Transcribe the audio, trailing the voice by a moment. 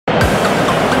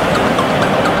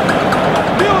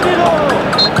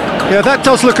Yeah, that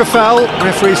does look a foul.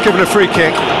 Referee's given a free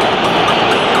kick.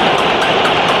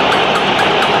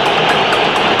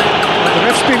 The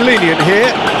ref's been lenient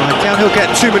here. I doubt he'll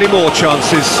get too many more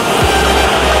chances.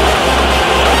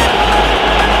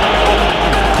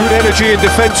 Good energy in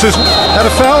defence. Had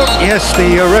a foul? Yes,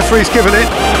 the referee's given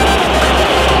it.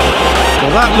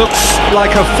 Well, that looks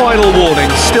like a final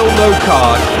warning. Still no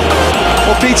card.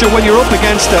 Well, Peter, when you're up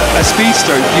against a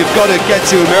speedster, you've got to get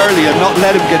to him early and not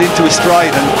let him get into a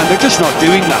stride, and they're just not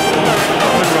doing that.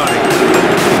 Running.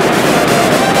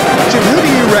 Jim, who do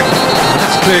you reckon?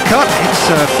 That's clear cut. It's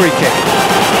a free kick.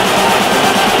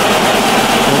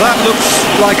 Well, that looks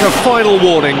like a final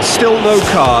warning. Still no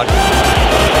card.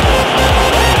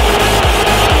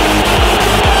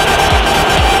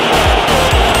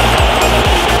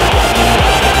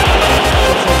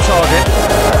 Target.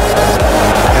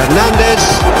 Hernandez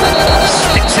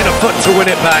sticks in a foot to win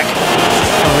it back.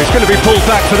 Oh, he's going to be pulled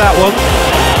back for that one.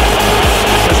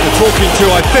 As they're talking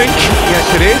to, I think. Yes,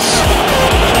 it is.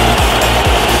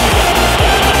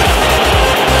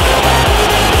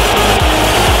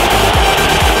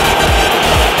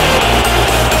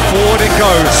 Forward it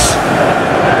goes.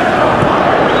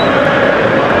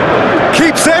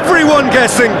 Keeps everyone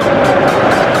guessing.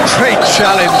 Great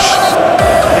challenge.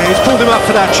 Yeah, he's pulled him up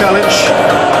for that challenge.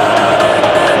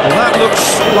 Well, that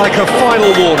looks like a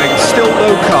final warning. Still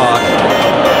no card.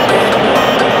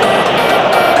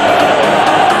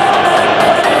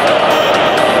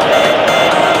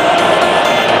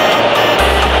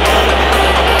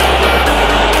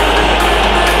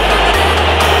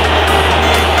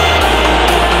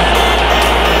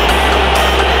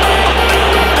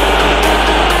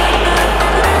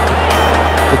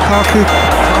 Lukaku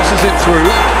passes it through.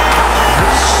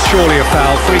 That's surely a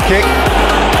foul. Free kick.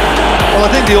 Well,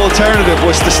 I think the alternative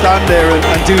was to stand there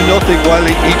and do nothing while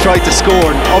he tried to score,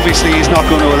 and obviously he's not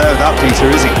going to allow that, Peter,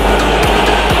 is he?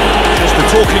 Just the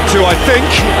talking to, I think.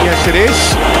 Yes, it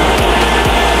is.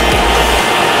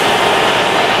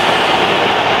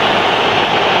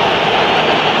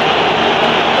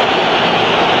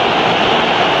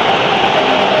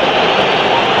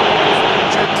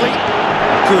 Gently.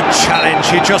 Good challenge.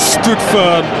 He just stood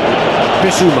firm.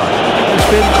 Bissouma has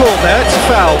been caught there. It's a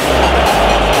foul.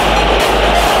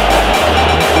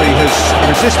 He has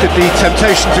resisted the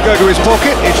temptation to go to his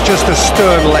pocket. It's just a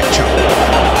stern lecture.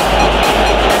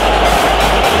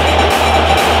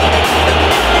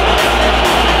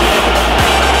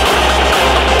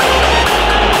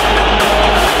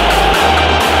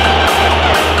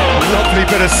 Lovely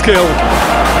bit of skill.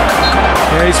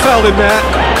 Yeah, he's fouled him there.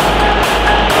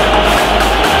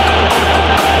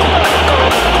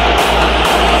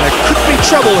 There could be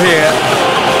trouble here.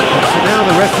 So now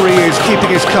the referee is keeping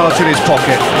his cards in his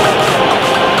pocket.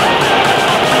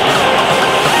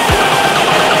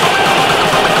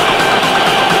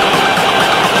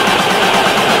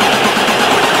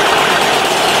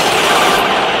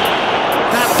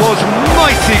 That was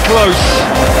mighty close.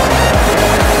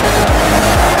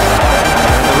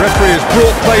 And the referee has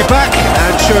brought play back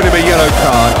and shown him a yellow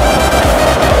card.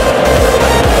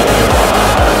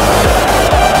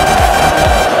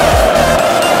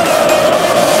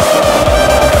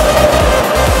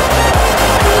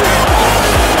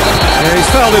 He's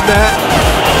fouled him there.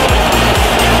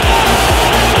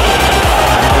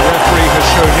 The referee has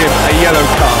shown him a yellow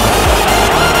card.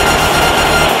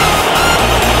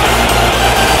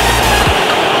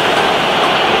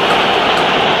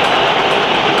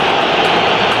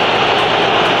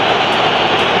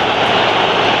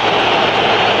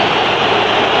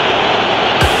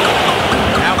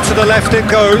 Out to the left it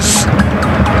goes.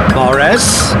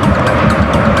 Mahrez.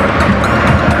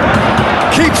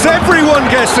 Keeps everyone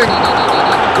guessing.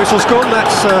 Whistle's gone,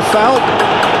 that's foul.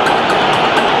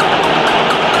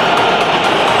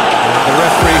 The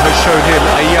referee has shown him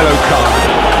a yellow card.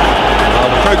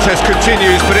 Well, the protest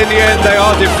continues, but in the end they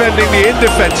are defending the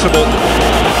indefensible.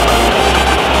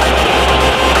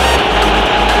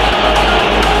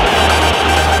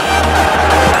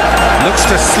 Looks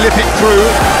to slip it through.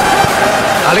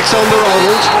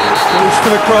 Alexander-Arnold goes for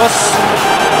the cross.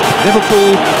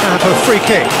 Liverpool have a free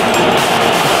kick.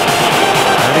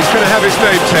 And he's going to have his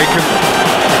name taken.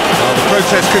 Well, the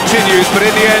protest continues, but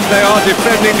in the end they are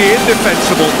defending the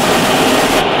indefensible.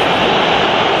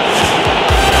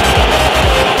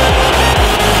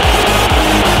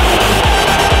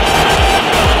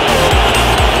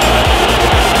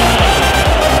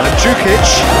 And Djukic.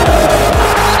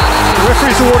 The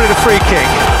referee's awarded a free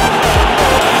kick.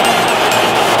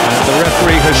 And the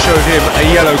referee has shown him a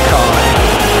yellow card.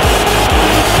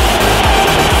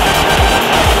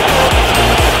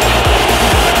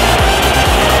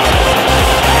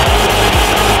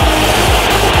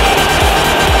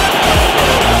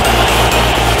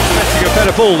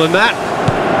 better ball than that.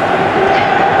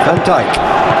 Van Dijk.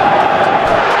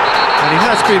 And he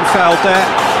has been fouled there.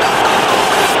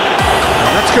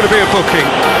 And that's going to be a booking.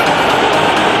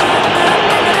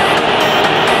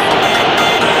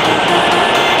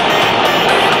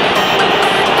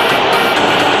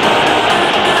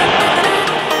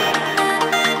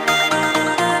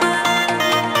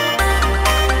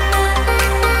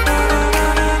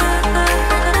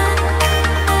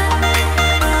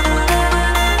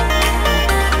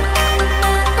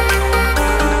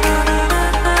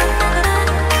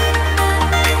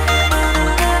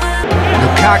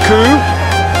 Lukaku.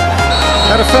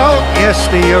 Had a foul? Yes,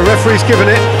 the referee's given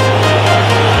it.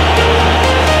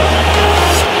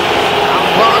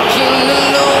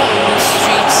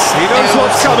 He knows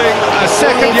what's coming. A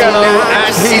second yellow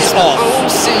and he's off.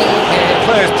 The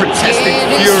players protesting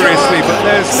furiously, but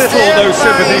there's little or no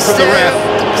sympathy from the ref.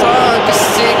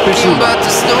 Bissouma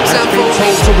has been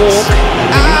told to walk.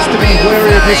 He needs to be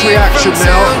wary of his reaction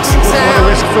now. He doesn't want to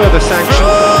risk further sanction.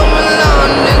 Well,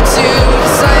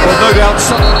 no doubt,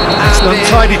 it's an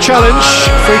untidy challenge.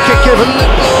 Free kick given. And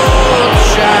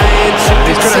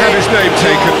he's going to have his name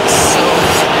taken.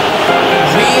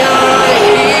 We are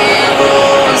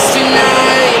heroes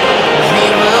tonight. We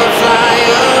will fly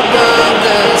above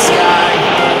the sky.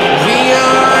 We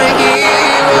are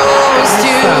heroes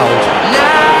tonight.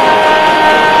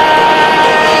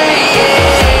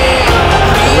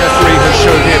 The referee has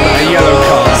shown him a yellow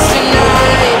card.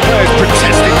 Players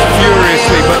protesting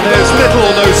furiously, but there's little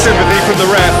or no sympathy from the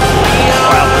ref.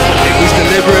 Well, it was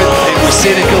deliberate, it was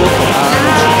cynical,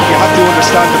 and you have to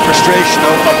understand the frustration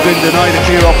of being denied a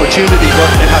clear opportunity,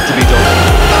 but it had to be done.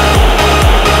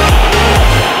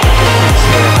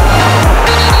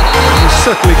 He's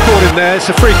certainly caught him there. It's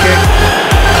a free kick.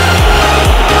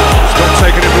 It's not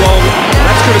taking him long.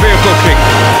 That's going to be a booking.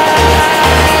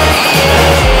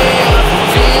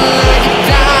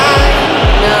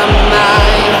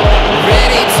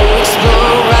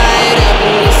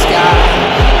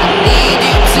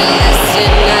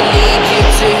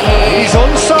 He's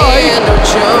onside.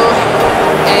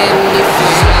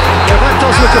 Yeah, that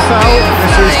does look a foul.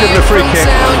 So he's given a free kick.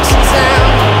 That's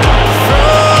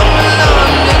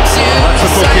a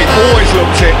booking. Always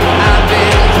looked it.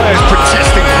 Players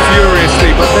protesting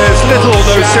furiously, but there's little or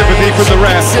no sympathy from the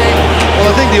ref. Well,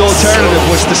 I think the alternative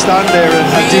was to stand there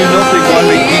and do nothing while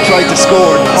he tried to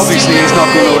score. Obviously, he's not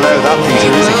going to allow that,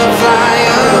 Peter, is he?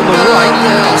 On the right,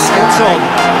 it's on.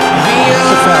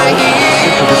 It's a foul.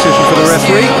 Simple decision for the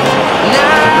referee.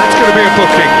 And that's going to be a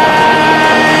booking.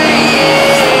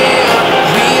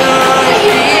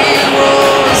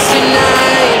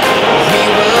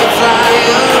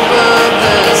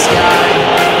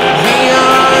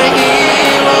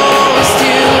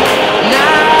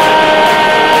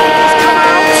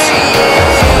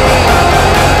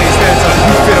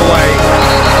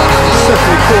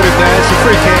 Caught him there, it's a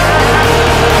free kick.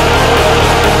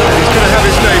 And he's going to have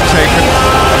his name taken.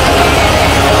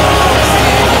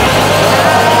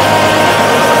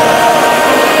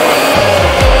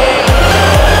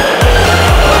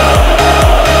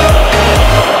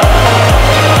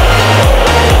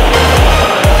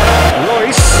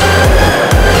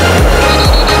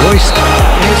 Royce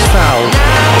is fouled.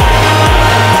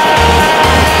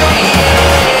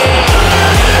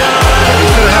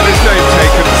 He's going to have his name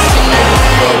taken.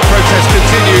 Well, the protest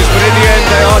continues, but in the end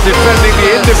they are defending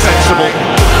the indefensible.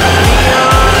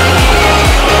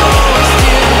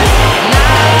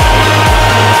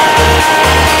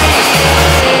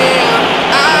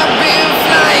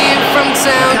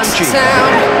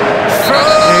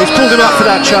 Yeah, he's pulled him up for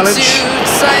that challenge.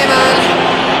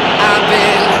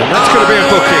 And that's going to be a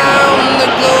booking.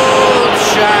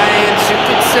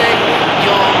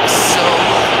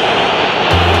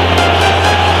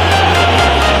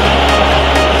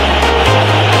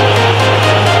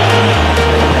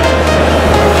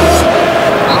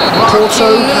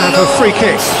 Porto have a free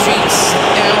kick. It's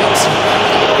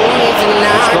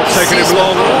not taking him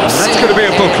long, and that's going to be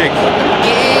a booking.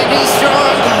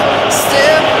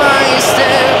 Step by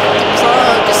step, the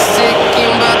clock is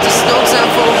ticking, but there's no time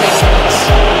for me.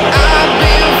 I've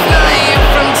been flying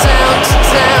from town to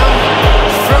town,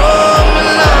 from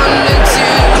London to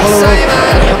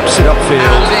Taiwan. Pumps it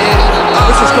upfield.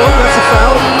 This is gone, that's a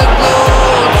foul.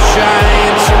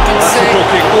 That's a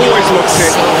booking, always looks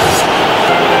it.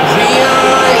 We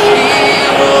are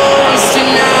heroes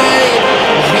tonight.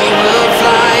 We will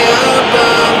fly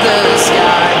above the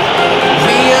sky.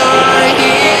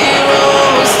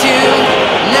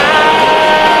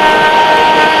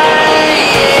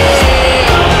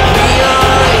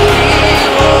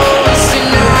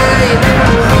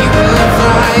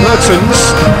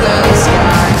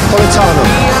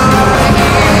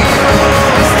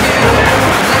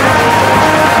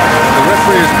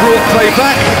 brought play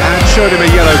back and showed him a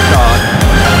yellow card.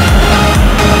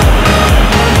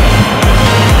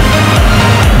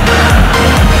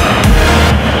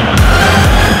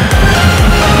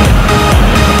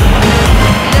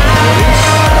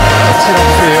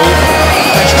 Upfield.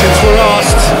 Questions were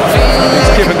asked.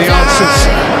 He's given the answers.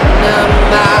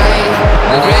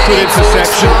 Good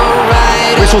interception.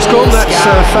 Whistle's gone, that's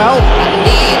foul.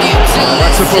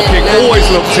 That's a booking, always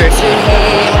looked it.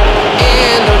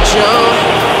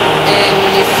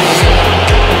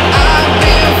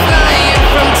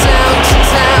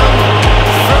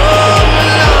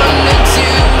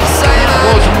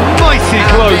 Was mighty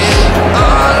close.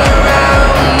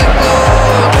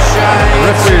 The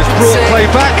referee has brought play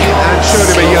back and showed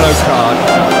him a yellow card.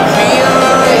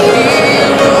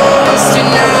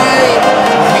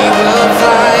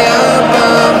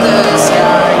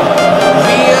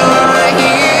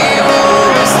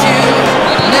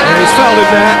 He's fouled him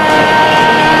there.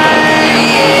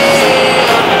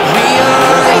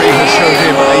 The referee has showed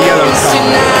him a yellow card.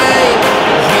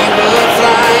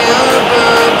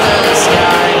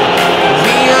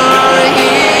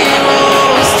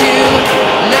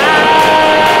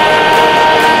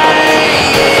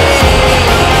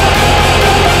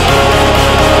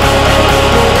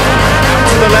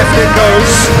 To the left it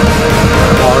goes.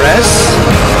 Morris.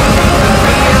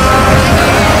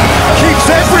 Keeps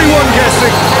everyone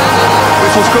guessing.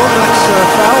 Whistle's gone, that's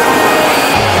foul.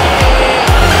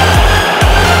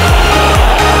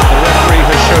 The referee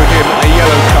has showed him a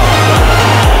yellow card.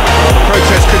 Well, the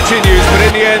protest continues, but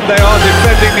in the end they are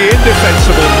defending the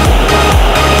indefensible.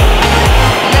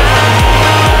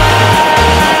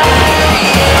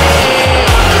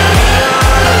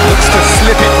 Looks to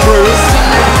slip it through.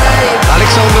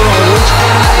 Alexander-Arnold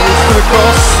goes for the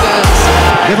cross.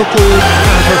 Liverpool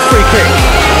have a free kick.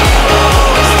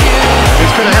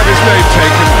 He's going to have his name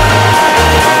taken.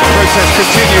 The protest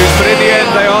continues, but in the end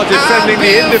they are defending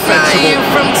the indefensible.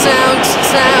 From town to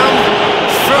town,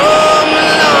 from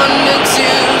London to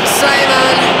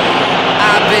Taiwan,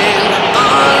 I've been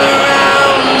all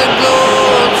around the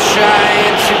globe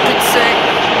trying to protect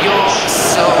your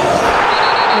soul.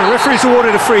 The referee's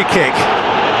awarded a free kick.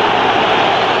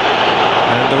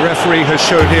 And the referee has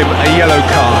shown him a yellow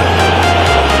card.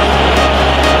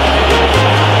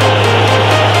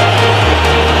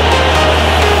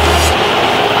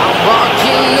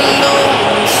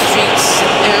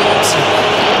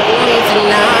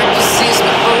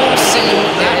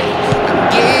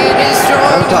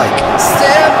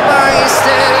 Step by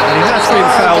step, and he has been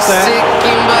fouled there.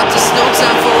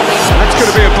 That's going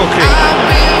to be a booking. I've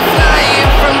been flying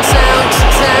from town to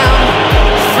town,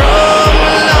 from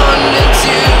London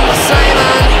to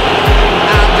Taiwan.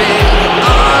 I've been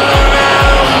all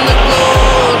around the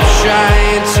globe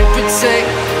trying to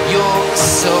protect your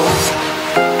soul.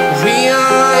 We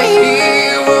are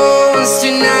heroes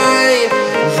tonight.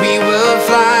 We will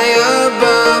fly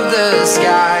above the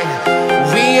sky.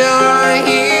 We are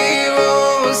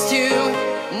heroes tonight.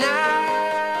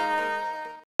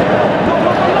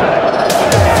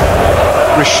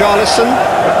 Richarlison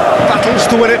battles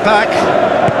to win it back.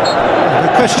 No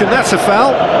question, that's a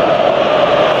foul.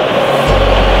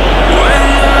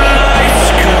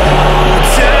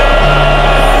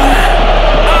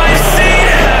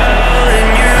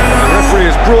 The referee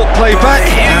has brought play back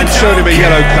and showed him a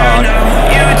yellow card.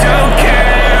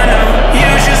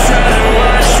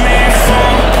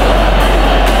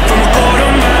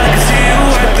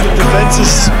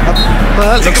 Well,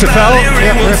 that looks a foul.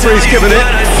 Yeah, the referee's given it.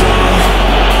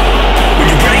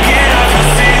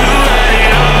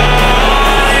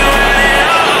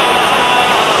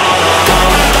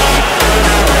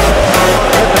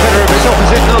 The better of his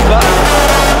opposite number.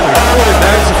 He's caught him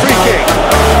there, it's a free kick.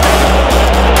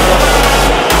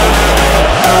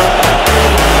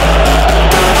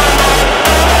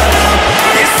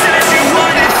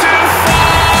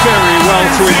 Very well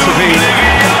to intervene.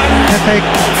 Pepe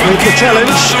made the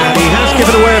challenge and he has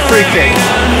given away a free kick.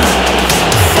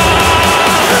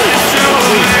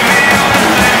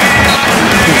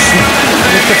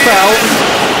 It's a foul.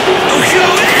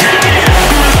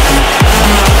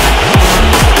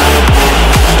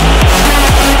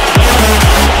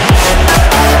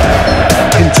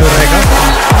 Interrega.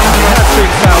 He has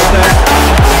been fouled there.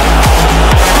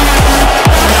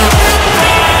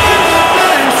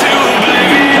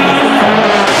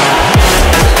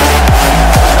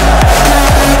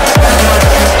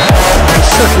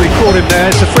 Certainly caught him there,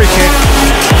 it's a free kick.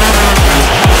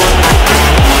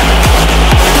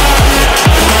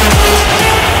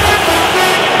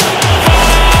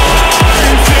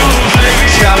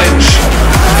 Challenge.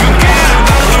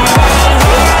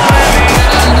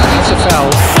 It's a foul.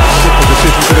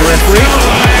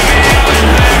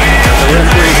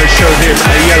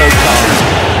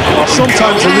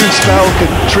 sometimes a loose foul can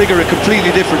trigger a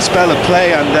completely different spell of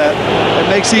play, and it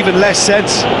makes even less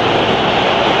sense.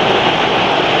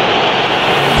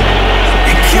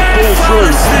 Ball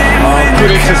through. Oh,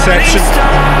 good interception.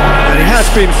 And he has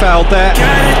been fouled there.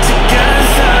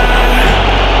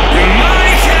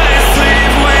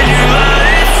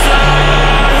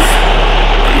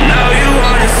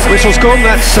 Whistle's gone,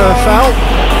 that's foul.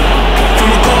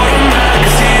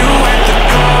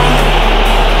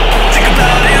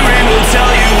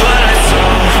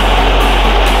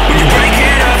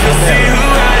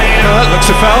 That looks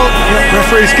a foul. Yep,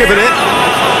 referee's given it.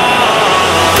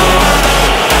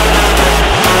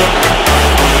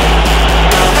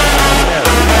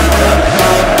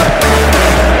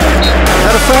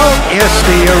 That a foul? Yes,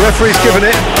 the referee's given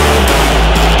it.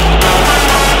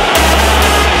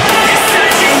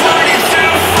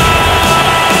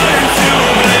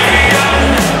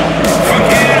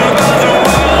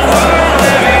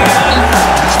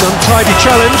 It's an untidy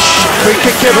challenge. Free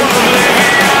kick given.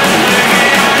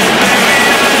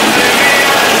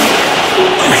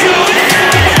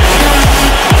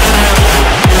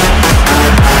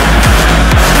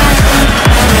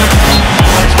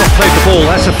 Played the ball,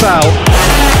 that's a foul.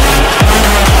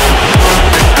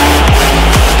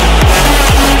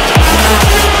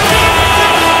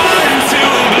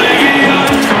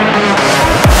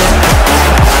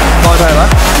 Barbella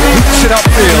hoops it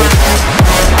upfield.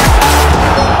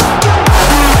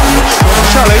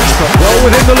 Challenge, but well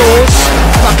within the laws.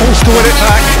 Battles to win it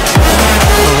back.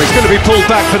 Oh, he's going to be pulled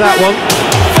back for that one.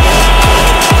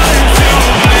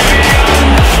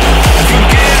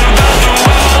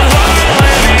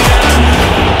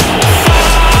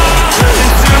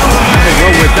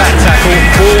 With that tackle,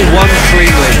 4-1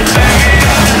 cleanly.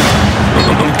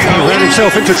 He ran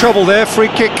himself into trouble there, free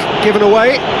kick given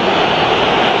away.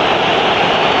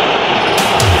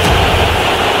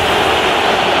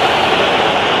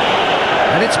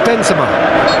 And it's Benzema.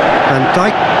 And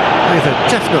Dijk with a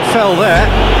definite foul there.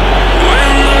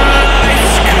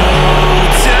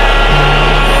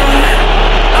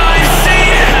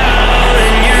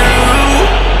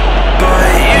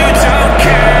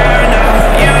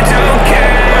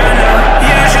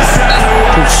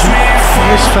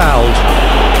 Is fouled.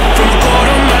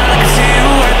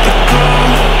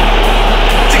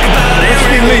 It's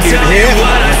been lenient here,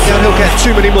 and he'll get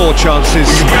too many more chances.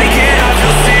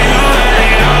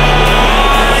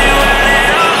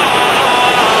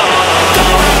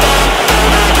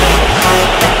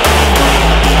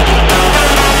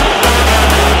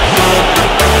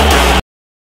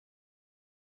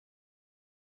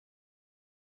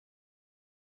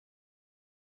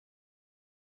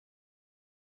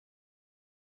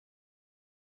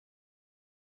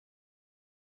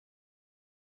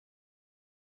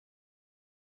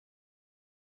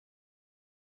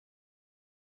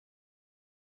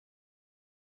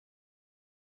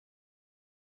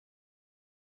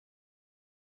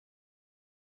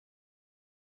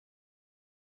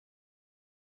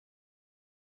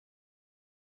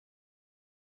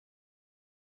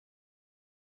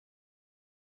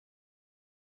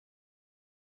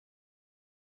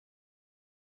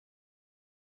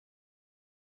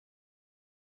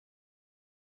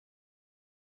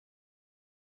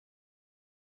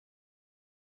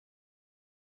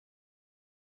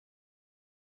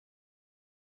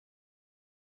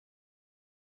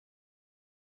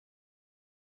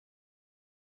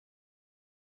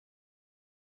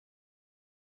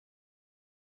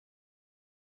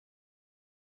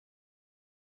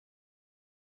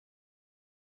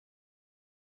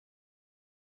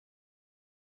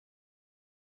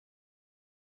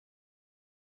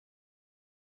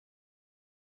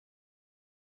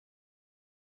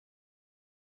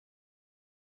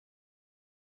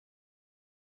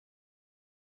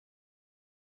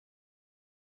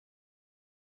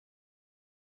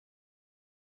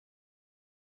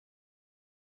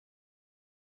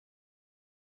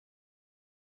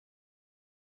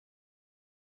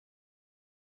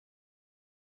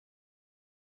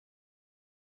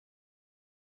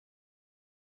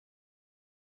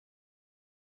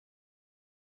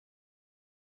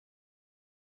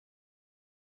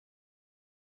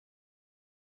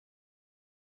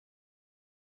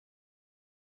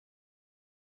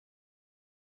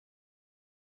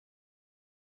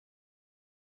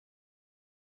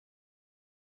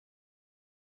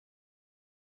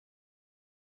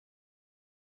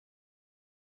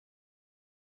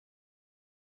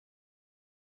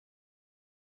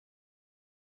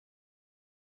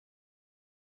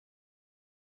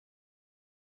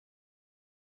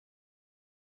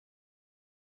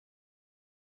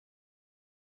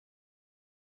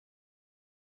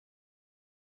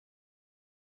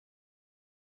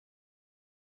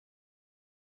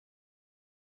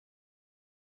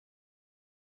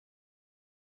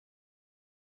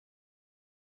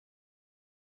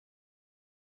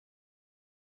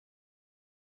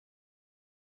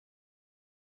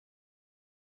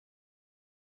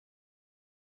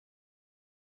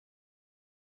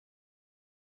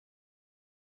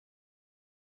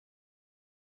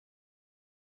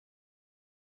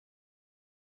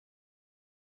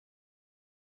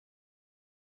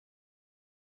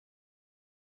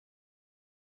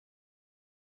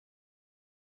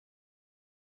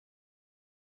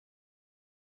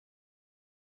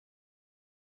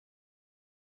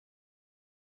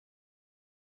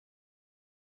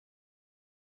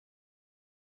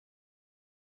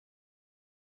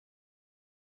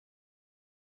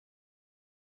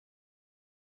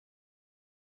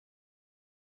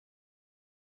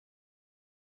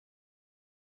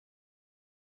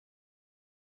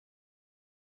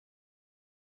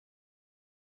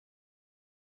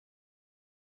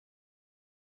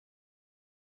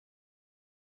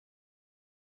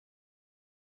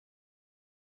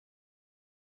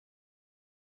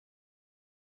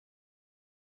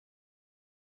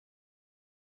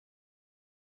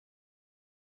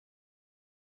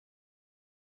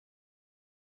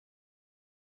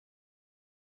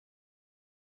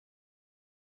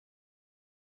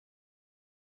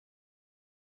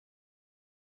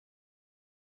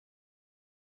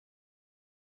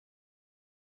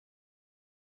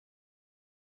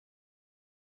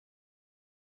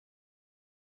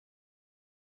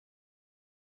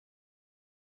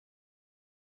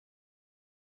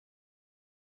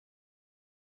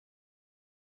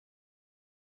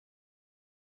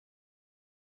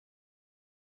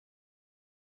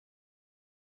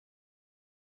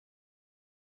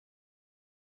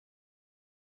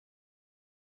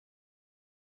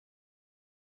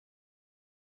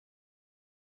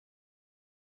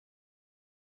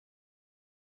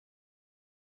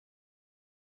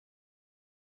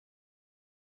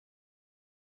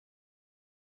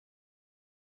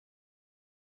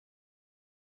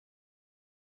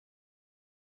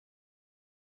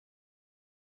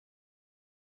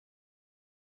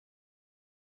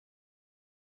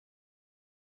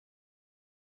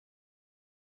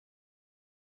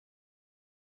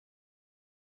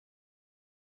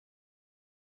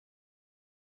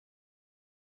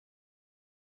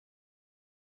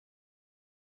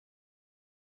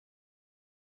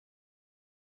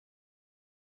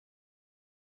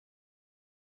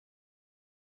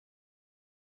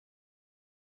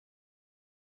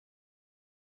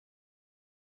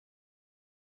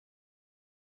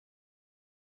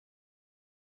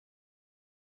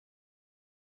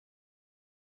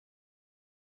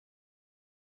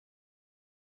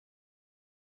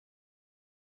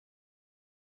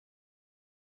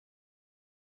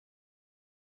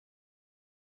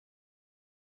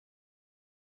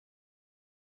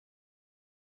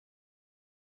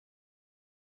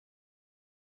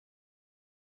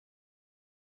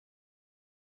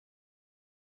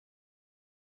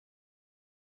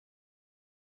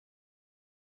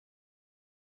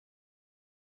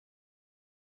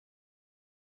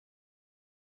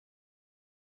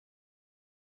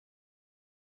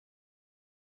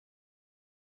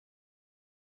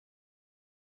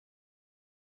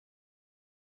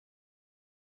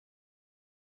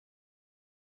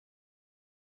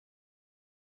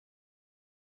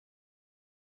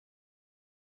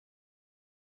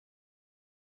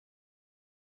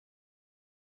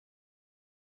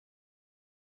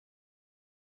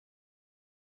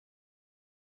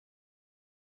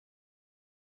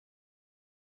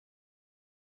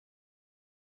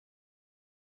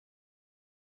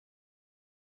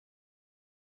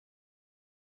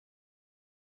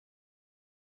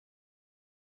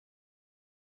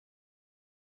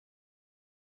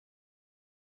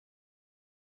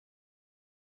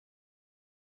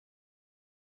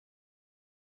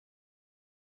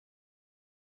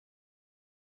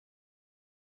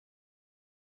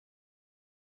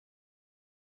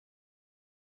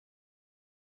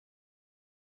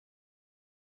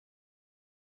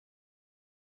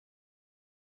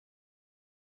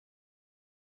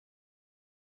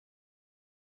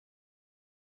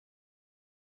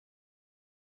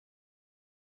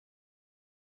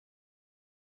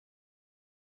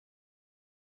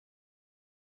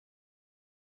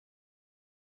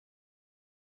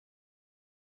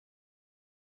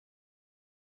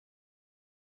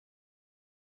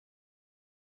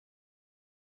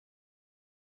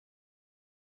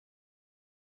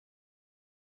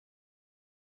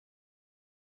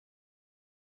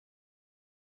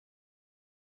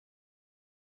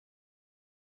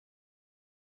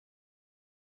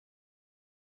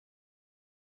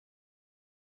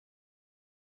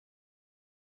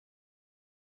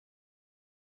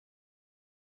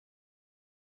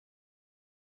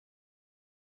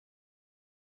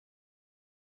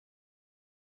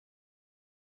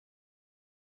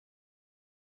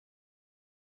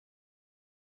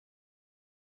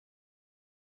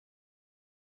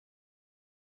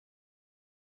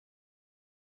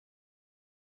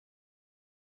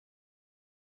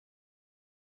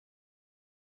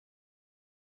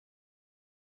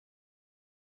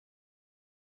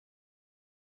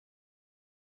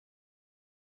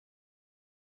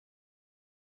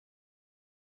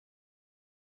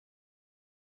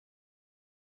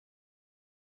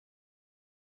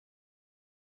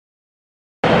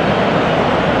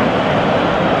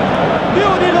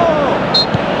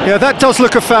 Yeah, that does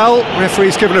look a foul.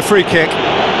 Referee's given a free kick.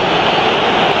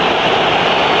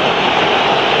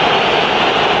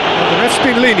 Well, the ref's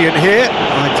been lenient here.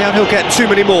 I doubt he'll get too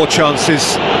many more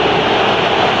chances.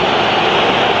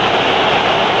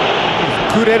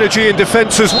 Good energy in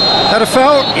defence. That a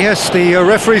foul? Yes, the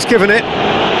referee's given it.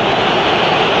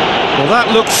 Well,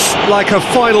 that looks like a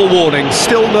final warning.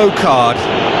 Still no card.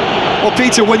 Well,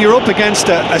 Peter, when you're up against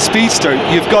a speedster,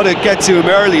 you've got to get to him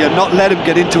early and not let him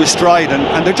get into his stride,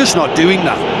 and they're just not doing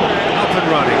that. Up and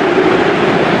running.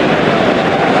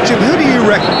 Jim, who do you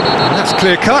reckon? That's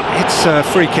clear cut. It's a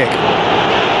free kick.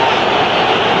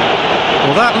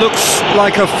 Well, that looks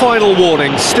like a final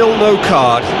warning. Still no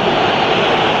card.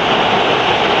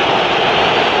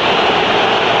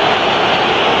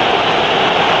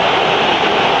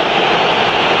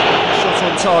 Shot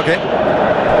on target.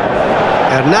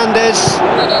 Hernandez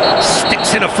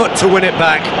sticks in a foot to win it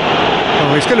back.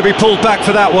 Oh, he's going to be pulled back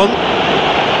for that one.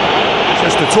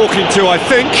 Just a talking to, I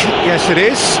think. Yes, it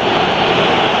is.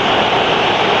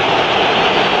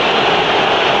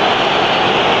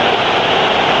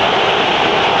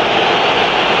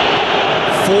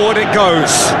 Forward it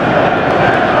goes.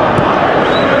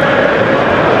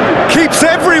 Keeps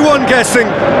everyone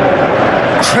guessing.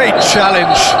 Great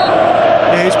challenge.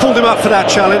 Yeah, he's pulled him up for that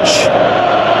challenge.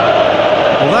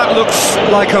 Well, that looks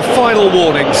like a final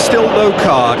warning. Still no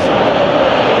card.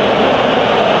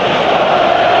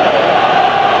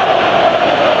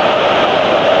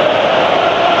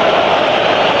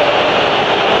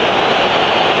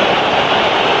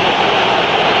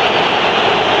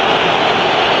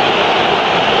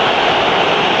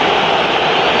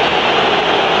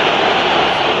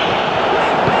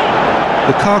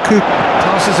 Lukaku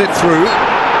passes it through.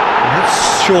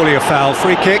 That's surely a foul.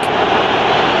 Free kick.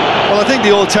 Well, I think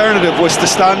the alternative was to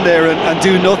stand there and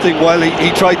do nothing while he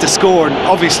tried to score, and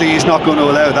obviously he's not going to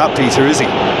allow that, Peter, is he?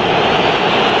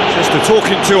 Just a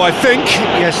talking to, I think.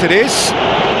 Yes, it is.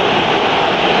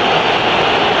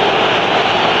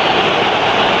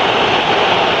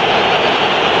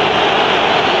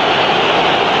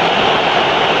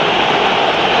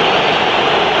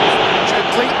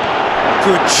 Gently.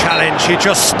 Good challenge. He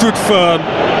just stood firm.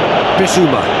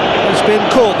 Bizuma has been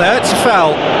caught there. It's a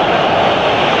foul.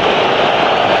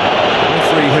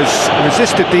 Has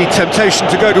resisted the temptation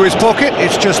to go to his pocket.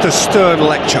 It's just a stern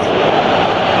lecture.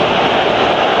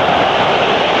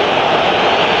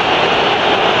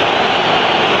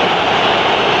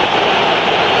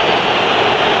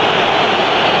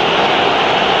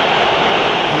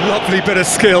 Lovely bit of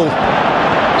skill.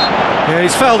 Yeah,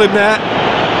 he's fouled him there.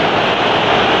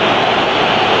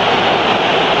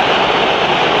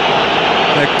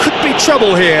 There could be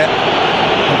trouble here.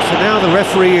 But for now, the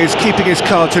referee is keeping his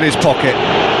cards in his pocket.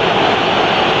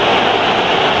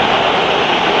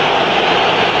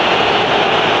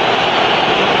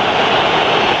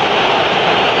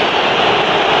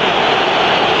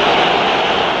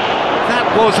 That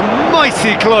was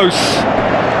mighty close.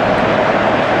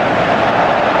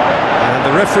 And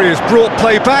the referee has brought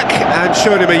play back and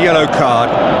shown him a yellow card.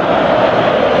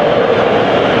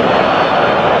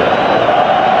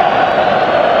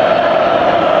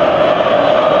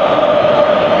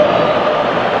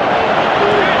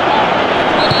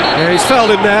 Yeah, he's fouled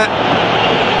him there.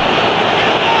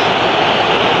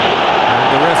 And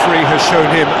the referee has shown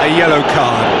him a yellow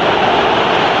card.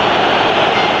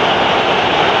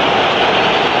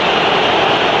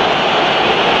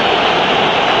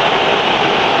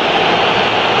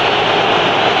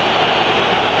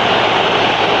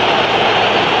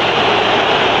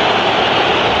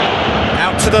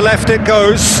 Out to the left it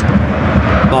goes.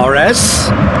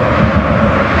 Mahrez.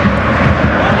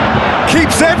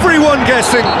 Keeps everyone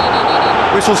guessing.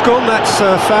 Whistle's gone, that's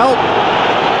foul.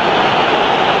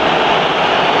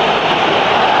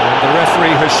 And the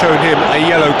referee has shown him a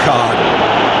yellow card.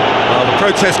 Well, the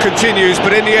protest continues,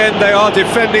 but in the end they are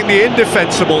defending the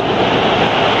indefensible.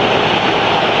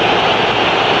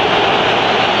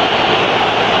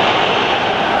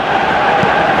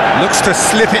 Looks to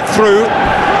slip it through.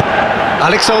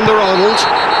 Alexander-Arnold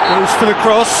goes for the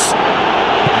cross.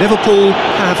 Liverpool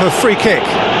have a free kick.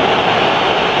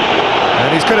 And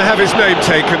he's going to have his name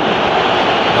taken.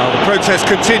 Well, the protest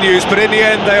continues, but in the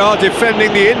end they are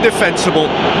defending the indefensible.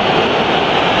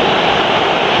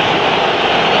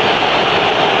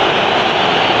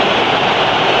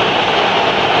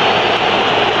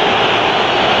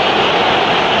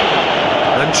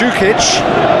 Mandzukic.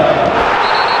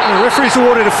 The referee's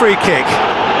awarded a free kick.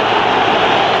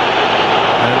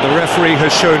 And the referee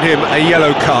has shown him a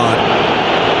yellow card.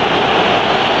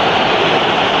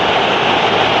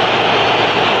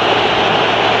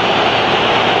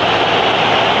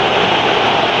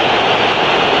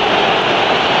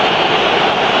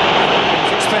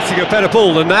 better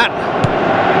ball than that.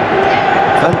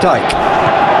 Van Dijk.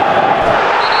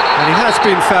 And he has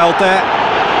been fouled there.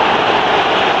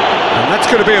 And that's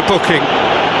going to be a booking.